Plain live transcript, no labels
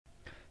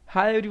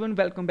Hi everyone,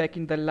 welcome back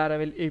in the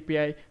Laravel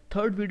API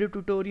third video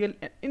tutorial.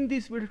 And in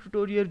this video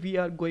tutorial we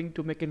are going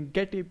to make a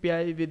get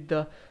API with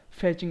the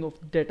fetching of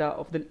data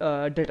of the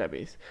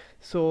database.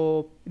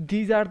 So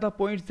these are the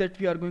points that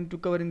we are going to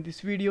cover in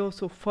this video.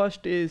 So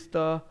first is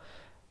the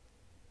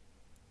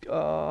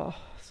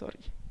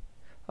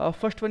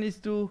first one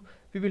is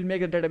we will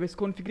make a database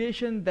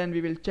configuration, then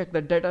we will check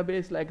the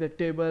database like the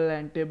table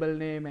and table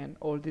name and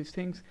all these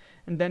things,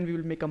 and then we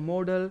will make a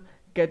model,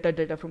 get the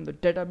data from the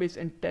database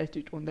and test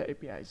it on the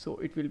API. So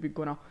it will be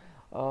gonna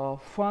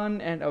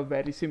fun and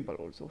very simple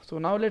also. So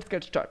now let's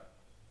get started.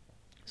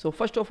 So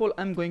first of all,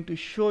 I'm going to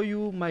show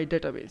you my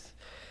database.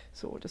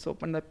 So just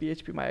open the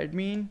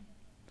phpMyAdmin,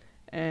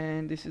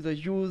 and this is a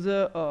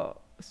user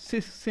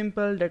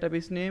simple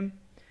database name,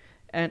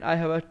 and I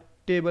have a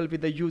table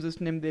with the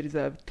users name. There is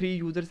 3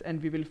 users,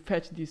 and we will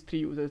fetch these 3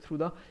 users through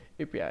the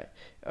API.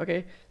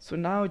 Okay, so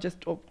now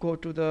just go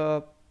to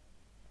the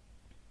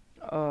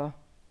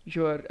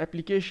your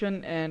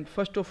application, and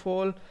first of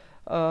all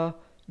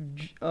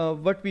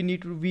what we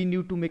need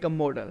to make a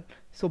model.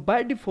 So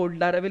by default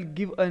Laravel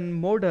give a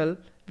model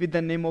with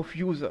the name of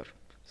user.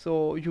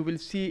 So you will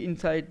see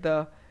inside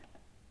the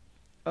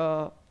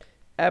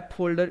app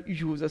folder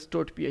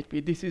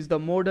users.php, this is the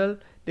model.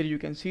 There you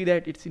can see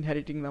that it's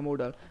inheriting the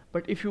model.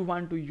 But if you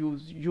want to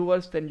use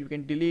yours, then you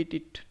can delete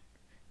it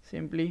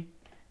simply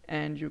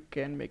and you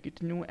can make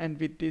it new, and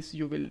with this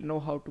you will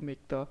know how to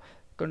make the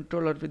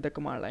controller with the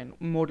command line,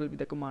 model with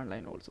the command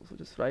line also. So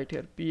just write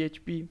here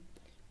php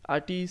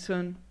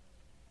artisan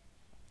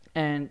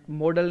and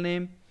model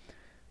name,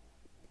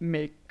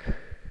 make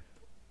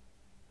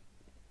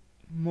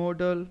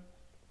model,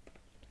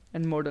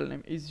 and model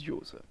name is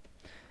user.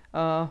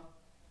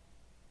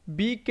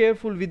 Be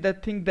careful with the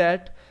thing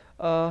that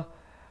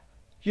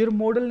your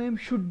model name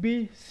should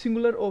be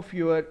singular of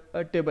your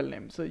table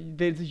name. So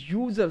there is a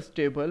users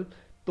table,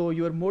 so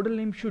your model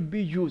name should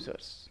be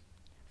users.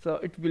 So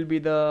it will be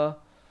the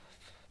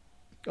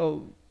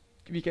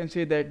we can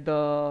say that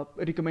the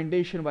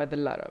recommendation by the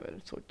Laravel.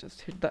 So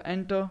just hit the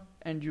enter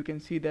and you can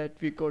see that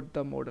we got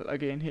the model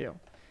again here.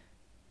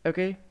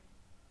 Okay,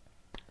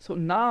 so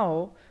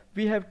now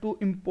we have to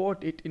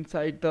import it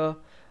inside the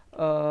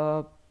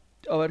our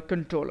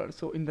controller.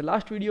 So in the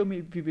last video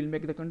we will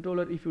make the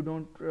controller. If you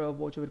don't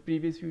watch our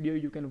previous video,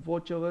 you can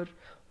watch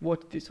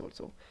this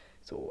also.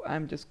 So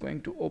I'm just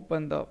going to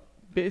open the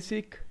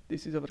basic.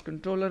 This is our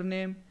controller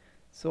name.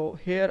 So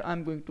here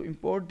I'm going to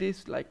import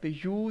this like the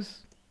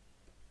use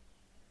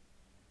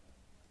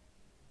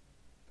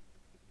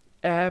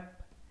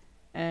app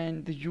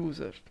and the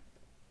user.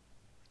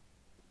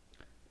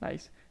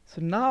 Nice.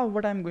 So now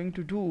what I'm going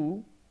to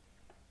do,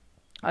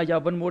 yeah,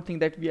 one more thing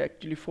that we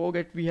actually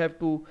forget, we have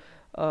to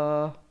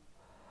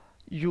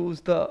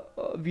use the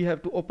we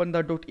have to open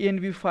the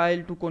 .env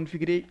file to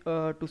configure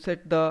to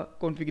set the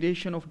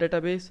configuration of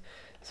database.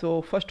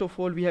 So first of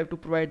all we have to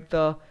provide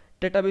the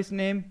database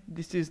name.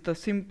 This is the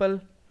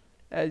simple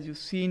as you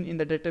seen in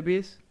the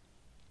database.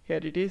 Here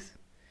it is.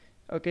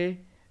 Okay,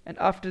 and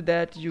after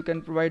that you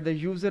can provide the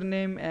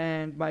username,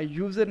 and my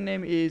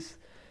username is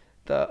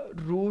the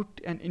root,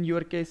 and in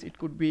your case it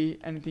could be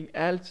anything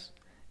else,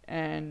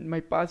 and my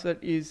password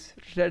is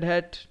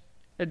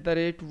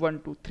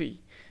redhat@123.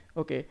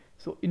 okay,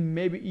 so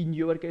maybe in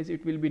your case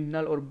it will be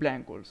null or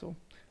blank also.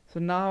 So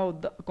now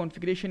the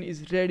configuration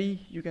is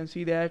ready, you can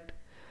see that,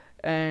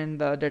 and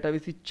the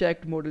database is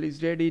checked, model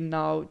is ready.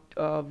 Now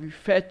we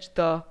fetch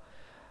the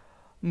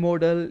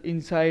model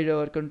inside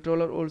our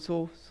controller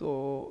also.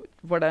 So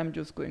what I'm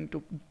just going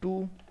to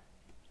do,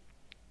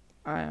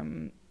 I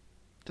am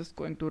just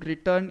going to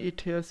return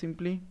it here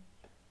simply.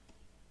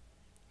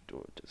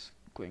 So just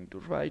going to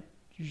write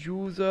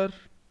user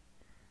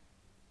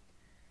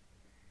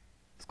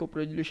scope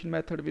resolution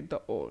method with the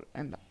all,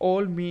 and the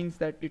all means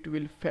that it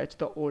will fetch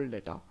the all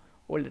data.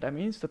 All data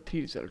means the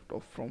 3 result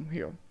of from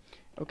here.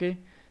 Okay,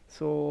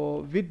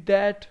 so with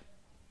that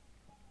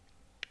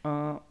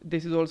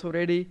this is also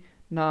ready.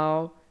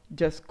 Now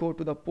just go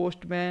to the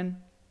postman,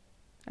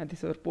 and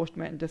this is our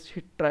postman. Just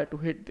try to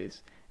hit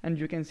this, and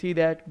you can see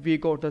that we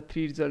got the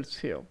 3 results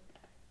here.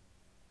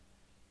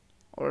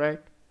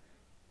 Alright,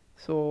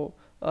 so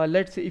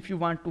let's say if you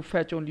want to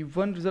fetch only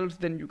 1 results,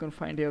 then you can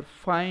find here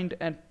find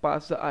and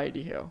pass the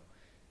ID here.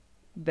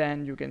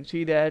 Then you can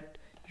see that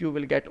you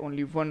will get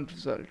only 1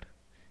 result,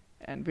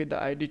 and with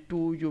the ID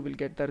 2 you will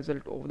get the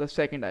result of the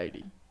second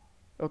ID.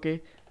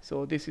 Okay,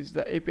 so this is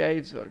the API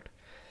result.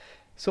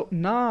 So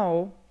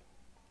now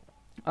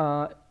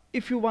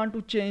if you want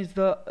to change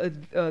the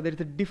there is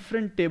a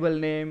different table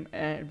name,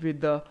 and with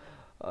the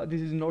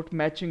this is not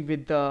matching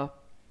with the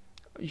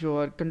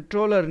your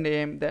controller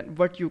name, then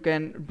what you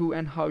can do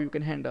and how you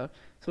can handle.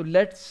 So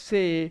let's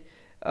say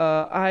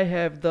I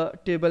have the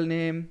table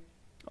name,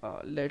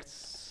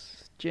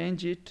 let's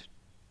change it,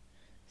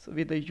 so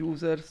with the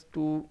users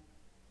to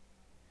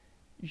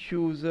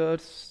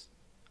users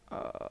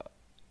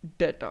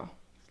data,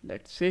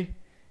 let's say,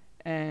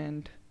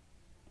 and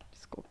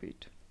just copy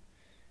it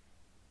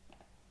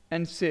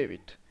and save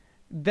it.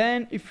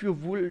 Then if you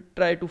will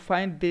try to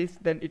find this,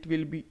 then it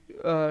will be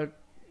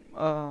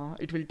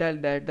it will tell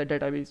that the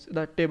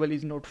table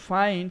is not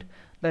find.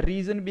 The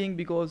reason being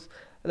because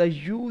the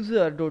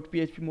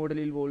user.php model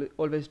is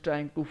always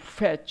trying to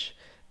fetch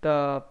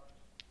the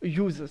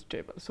users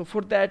table. So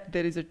for that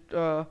there is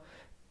a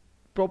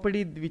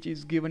property which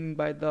is given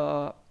by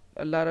the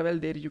laravel.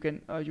 There you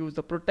can use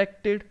the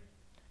protected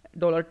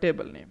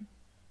 $table name.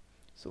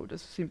 So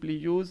just simply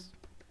use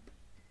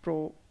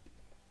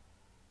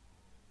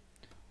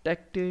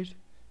protected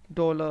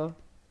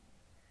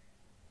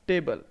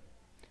 $table,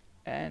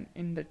 and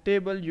in the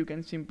table you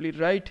can simply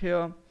write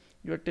here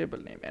your table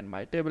name, and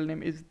my table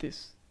name is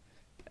this.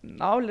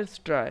 Now let's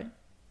try.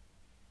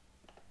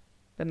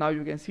 And now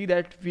you can see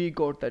that we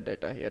got the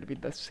data here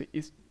with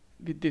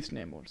this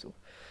name also.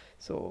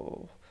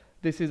 So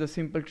this is a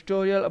simple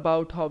tutorial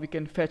about how we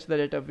can fetch the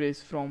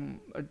database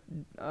from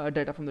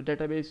data from the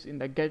database in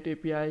the get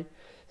API.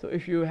 So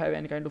if you have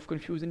any kind of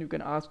confusion, you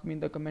can ask me in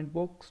the comment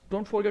box.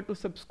 Don't forget to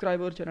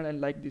subscribe our channel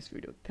and like this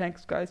video.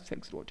 Thanks guys,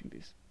 thanks for watching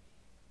this.